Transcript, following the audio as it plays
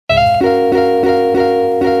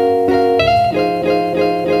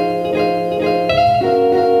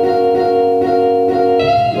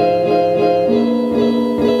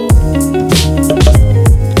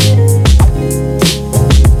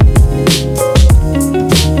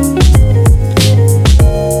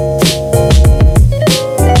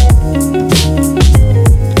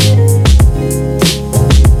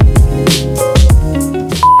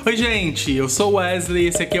sou o Wesley,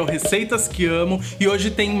 esse aqui é o Receitas que Amo e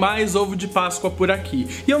hoje tem mais ovo de Páscoa por aqui.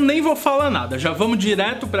 E eu nem vou falar nada, já vamos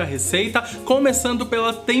direto para a receita, começando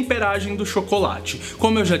pela temperagem do chocolate.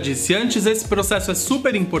 Como eu já disse antes, esse processo é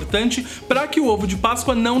super importante para que o ovo de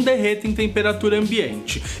Páscoa não derreta em temperatura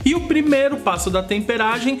ambiente. E o primeiro passo da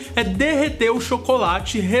temperagem é derreter o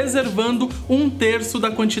chocolate, reservando 1/3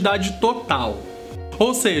 da quantidade total.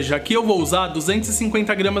 Ou seja, aqui eu vou usar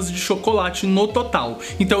 250 gramas de chocolate no total,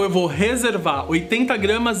 então eu vou reservar 80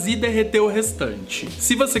 gramas e derreter o restante.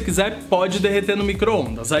 Se você quiser, pode derreter no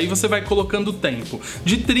micro-ondas, aí você vai colocando o tempo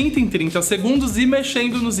de 30 em 30 segundos e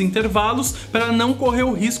mexendo nos intervalos para não correr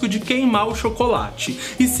o risco de queimar o chocolate.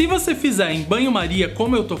 E se você fizer em banho-maria,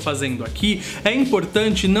 como eu tô fazendo aqui, é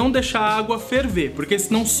importante não deixar a água ferver, porque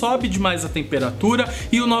senão sobe demais a temperatura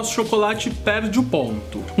e o nosso chocolate perde o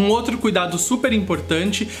ponto. Um outro cuidado super importante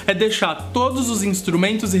é deixar todos os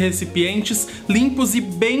instrumentos e recipientes limpos e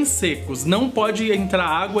bem secos. Não pode entrar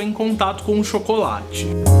água em contato com o chocolate.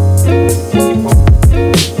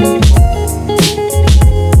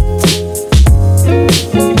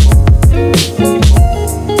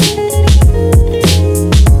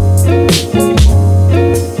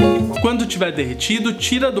 Quando tiver derretido,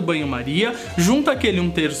 tira do banho-maria, junta aquele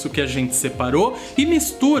 1/3 que a gente separou e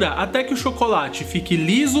mistura até que o chocolate fique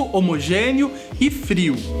liso, homogêneo e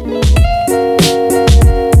frio.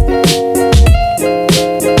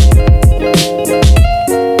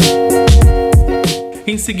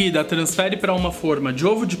 Em seguida, transfere para uma forma de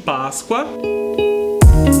ovo de Páscoa.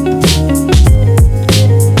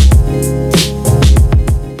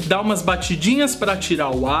 Dá umas batidinhas para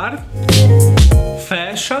tirar o ar.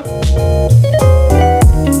 Fecha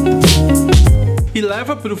e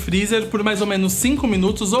leva para o freezer por mais ou menos 5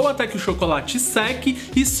 minutos ou até que o chocolate seque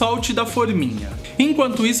e solte da forminha.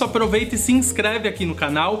 Enquanto isso, aproveita e se inscreve aqui no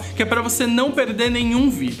canal, que é para você não perder nenhum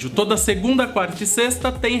vídeo. Toda segunda, quarta e sexta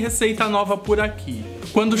tem receita nova por aqui.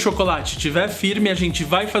 Quando o chocolate estiver firme, a gente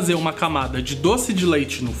vai fazer uma camada de doce de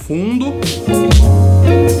leite no fundo.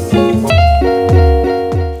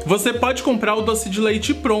 Você pode comprar o doce de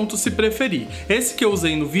leite pronto se preferir. Esse que eu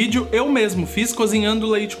usei no vídeo, eu mesmo fiz cozinhando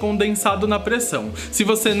leite condensado na pressão. Se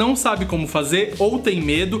você não sabe como fazer ou tem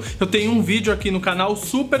medo, eu tenho um vídeo aqui no canal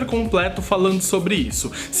super completo falando sobre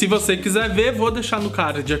isso. Se você quiser ver, vou deixar no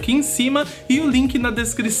card aqui em cima e o link na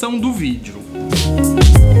descrição do vídeo.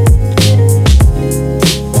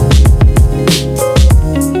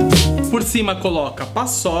 Por cima coloca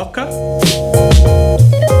paçoca,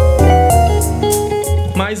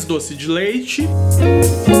 mais doce de leite,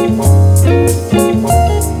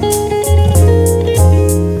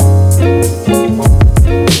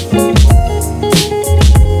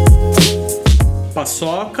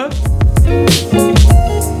 paçoca,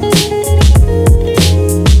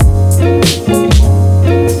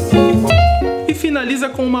 e finaliza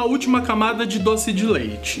com uma última camada de doce de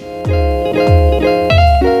leite.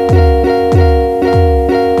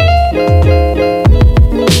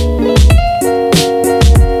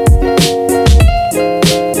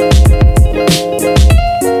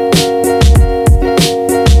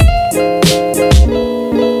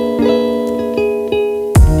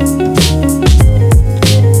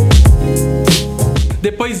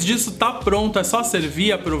 Depois disso tá pronto, é só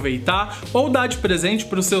servir, aproveitar ou dar de presente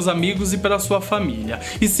para os seus amigos e para a sua família.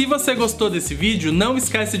 E se você gostou desse vídeo, não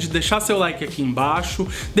esquece de deixar seu like aqui embaixo,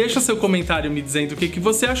 deixa seu comentário me dizendo o que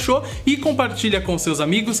você achou e compartilha com seus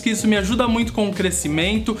amigos, que isso me ajuda muito com o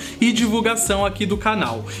crescimento e divulgação aqui do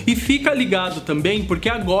canal. E fica ligado também, porque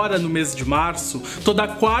agora no mês de março, toda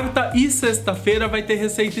quarta e sexta-feira vai ter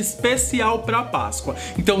receita especial para Páscoa.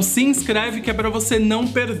 Então se inscreve que é para você não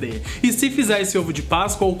perder. E se fizer esse ovo de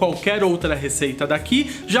Páscoa ou qualquer outra receita daqui,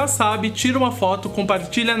 já sabe, tira uma foto,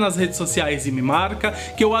 compartilha nas redes sociais e me marca,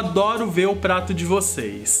 que eu adoro ver o prato de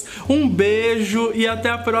vocês. Um beijo e até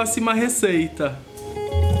a próxima receita!